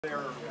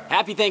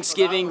Happy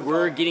Thanksgiving.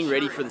 We're getting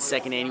ready for the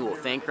second annual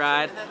Thank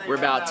Ride. We're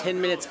about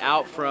 10 minutes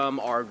out from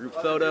our group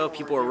photo.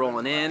 People are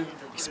rolling in.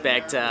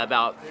 Expect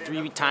about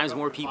 3 times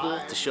more people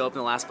to show up in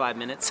the last 5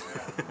 minutes.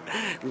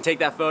 We're gonna take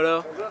that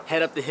photo,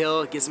 head up the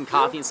hill, get some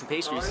coffee and some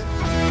pastries.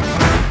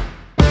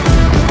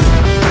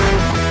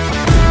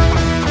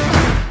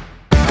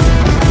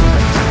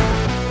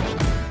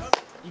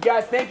 You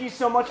guys, thank you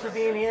so much for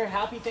being here.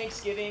 Happy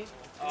Thanksgiving.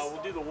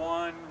 We'll do the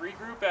one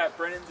regroup at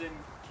Brennan's and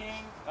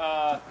King,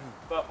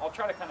 but I'll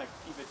try to kind of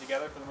keep it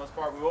together for the most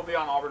part. We will be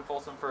on Auburn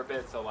Folsom for a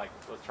bit, so like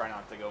let's try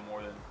not to go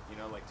more than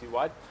like too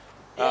wide.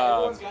 Yeah,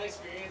 everyone's got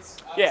experience.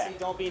 Obviously,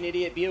 don't be an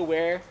idiot. Be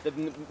aware.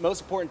 The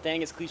most important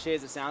thing, as cliche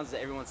as it sounds, is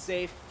that everyone's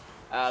safe.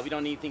 We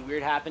don't need anything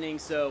weird happening.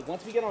 So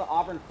once we get on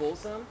Auburn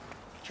Folsom,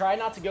 try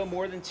not to go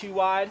more than 2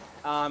 wide.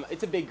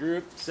 It's a big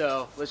group,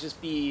 so let's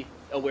just be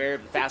aware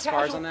of the fast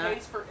cars on that.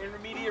 It's a casual pace for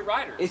intermediate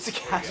riders. It's a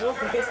casual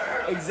pace,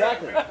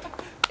 exactly.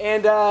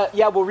 And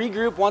yeah, we'll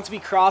regroup once we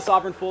cross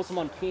Auburn Folsom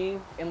on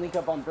King and link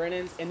up on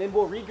Brennan's, and then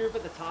we'll regroup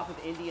at the top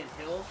of Indian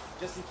Hill,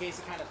 just in case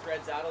it kind of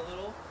threads out a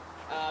little.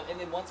 And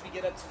then once we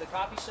get up to the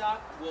coffee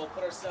shop, we'll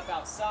put our stuff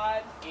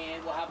outside,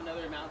 and we'll have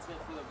another announcement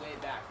for the way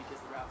back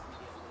because the route's gonna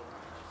be a little more.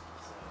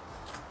 So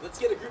let's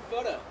get a group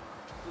photo.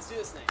 Let's do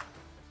this thing.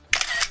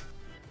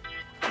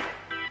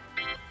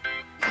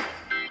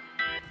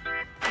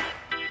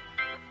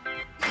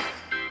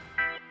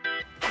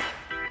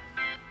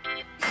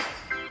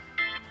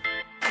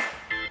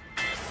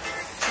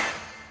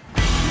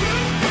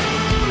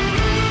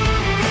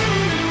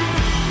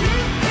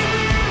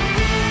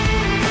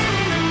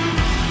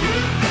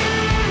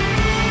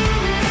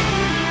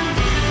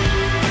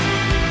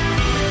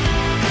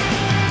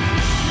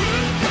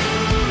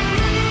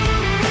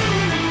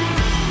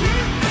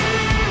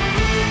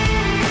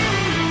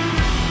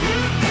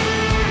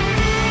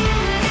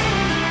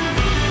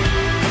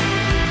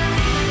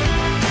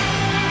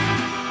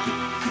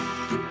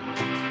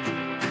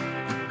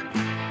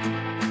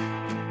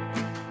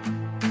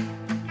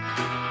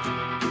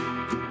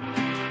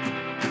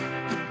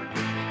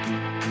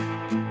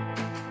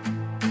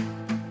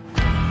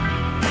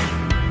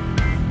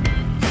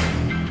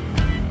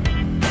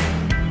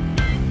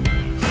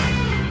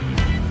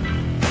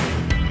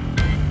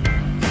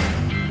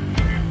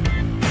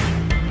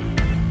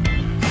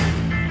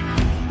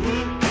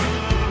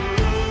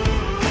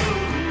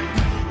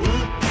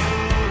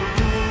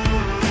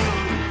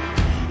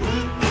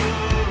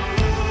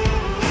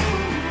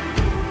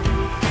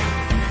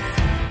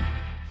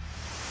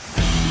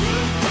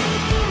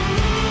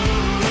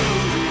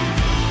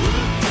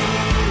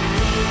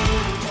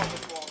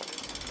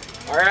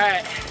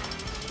 Alright,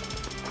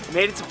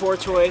 made it to Poor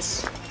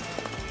Choice.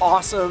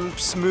 Awesome,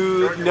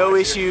 smooth, no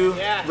issue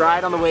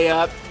ride on the way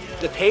up.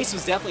 The pace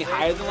was definitely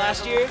higher than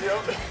last year.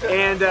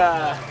 And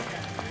I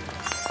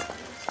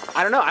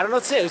don't know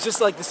what to say. It was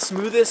just like the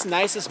smoothest,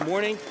 nicest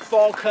morning.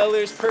 Fall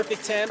colors,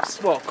 perfect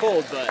temps. Well,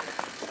 cold, but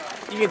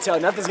you can tell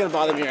nothing's gonna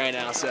bother me right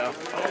now, so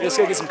let's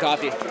go get some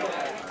coffee.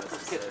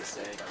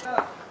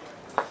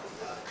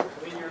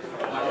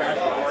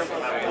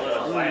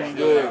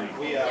 Good.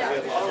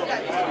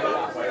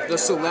 The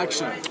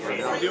selection.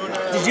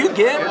 Did you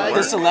get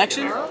the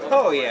selection?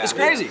 Oh yeah. It's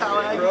crazy.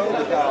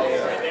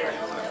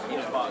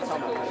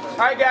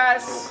 Alright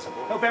guys,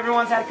 hope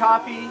everyone's had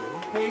coffee,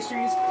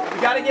 pastries.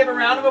 We gotta give a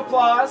round of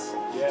applause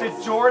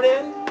to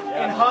Jordan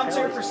and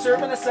Hunter for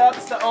serving us up.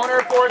 It's the owner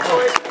of Poor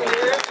Choice over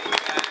here.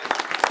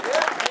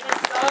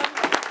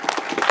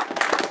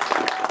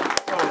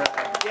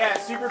 Yeah,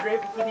 super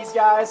grateful for these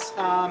guys.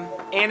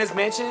 And as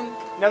mentioned,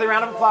 another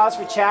round of applause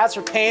for Chaz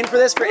for paying for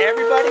this for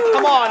everybody.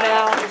 Come on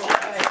now.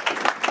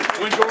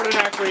 When Jordan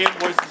actually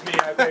invoices me,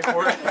 I pay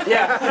for it.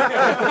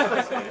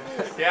 Yeah.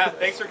 Yeah,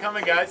 thanks for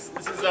coming, guys.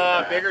 This is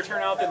a bigger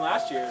turnout than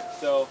last year,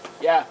 so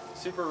Yeah.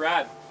 super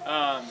rad.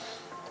 I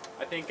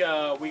think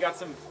we got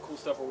some cool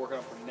stuff we're working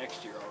on for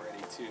next year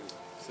already too.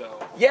 So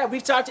Yeah,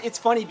 we've talked. It's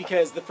funny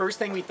because the first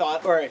thing we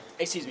thought, or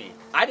excuse me,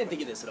 I didn't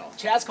think of this at all.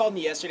 Chaz called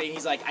me yesterday and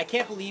he's like, I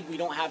can't believe we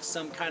don't have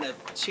some kind of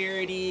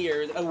charity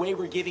or a way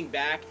we're giving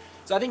back.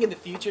 So I think in the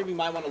future we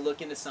might want to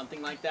look into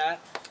something like that.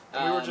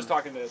 and we were just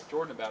talking to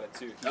Jordan about it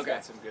too. He's Okay.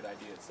 got some good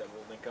ideas that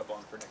we'll link up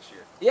on for next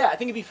year. Yeah, I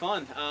think it'd be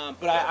fun.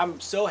 But I'm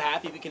so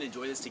happy we can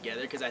enjoy this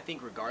together because I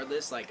think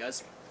regardless, like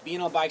us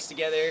being on bikes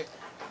together,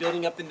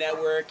 building up the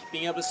network,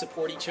 being able to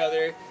support each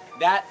other,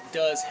 that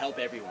does help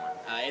everyone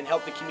and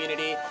help the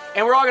community.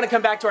 And we're all going to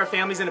come back to our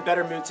families in a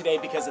better mood today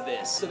because of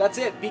this. So that's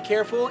it. Be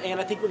careful. And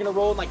I think we're going to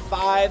roll in like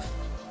 5,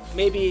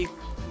 maybe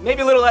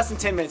a little less than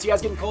 10 minutes. You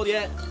guys getting cold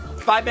yet?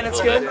 5 minutes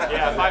good?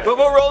 Yeah, 5. But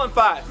we'll roll in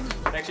 5.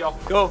 Thanks, y'all.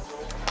 Go.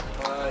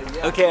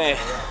 Okay,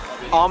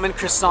 almond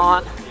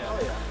croissant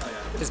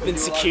has been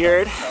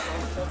secured.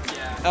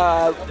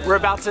 We're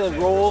about to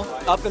roll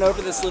up and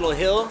over this little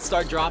hill,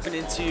 start dropping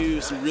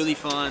into some really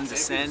fun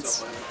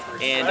descents,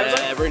 and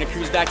we're gonna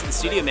cruise back to the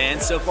studio, man.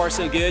 So far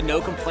so good,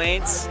 no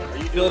complaints.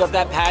 Filled up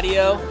that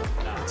patio,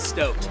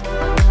 stoked.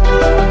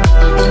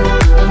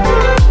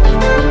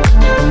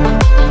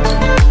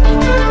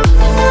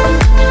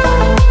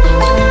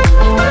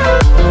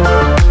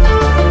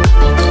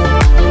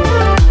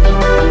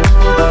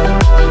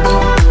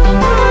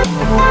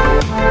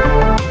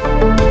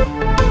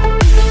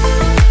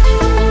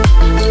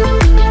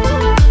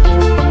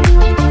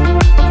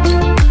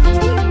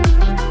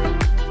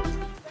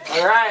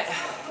 All right.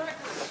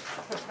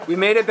 We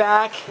made it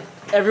back.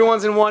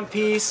 Everyone's in one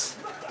piece.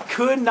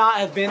 Could not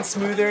have been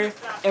smoother,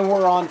 and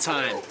we're on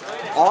time.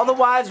 All the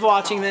wives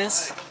watching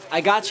this,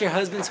 I got your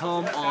husbands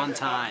home on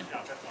time.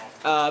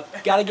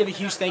 Gotta give a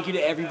huge thank you to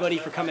everybody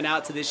for coming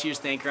out to this year's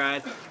Thank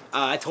Ride.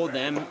 I told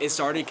them it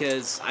started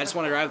because I just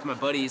wanted to ride with my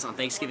buddies on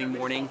Thanksgiving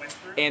morning,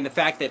 and the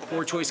fact that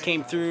Poor Choice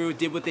came through,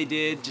 did what they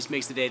did, just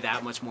makes the day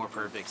that much more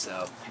perfect.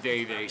 So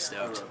very, very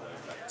stoked.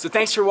 So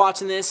thanks for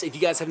watching this. If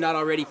you guys have not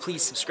already,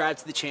 please subscribe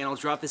to the channel,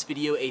 drop this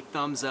video a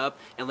thumbs up,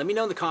 and let me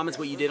know in the comments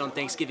what you did on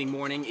Thanksgiving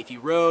morning. If you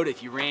rode,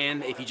 if you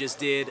ran, if you just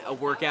did a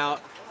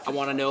workout, I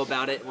want to know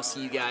about it. We'll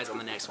see you guys on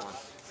the next one.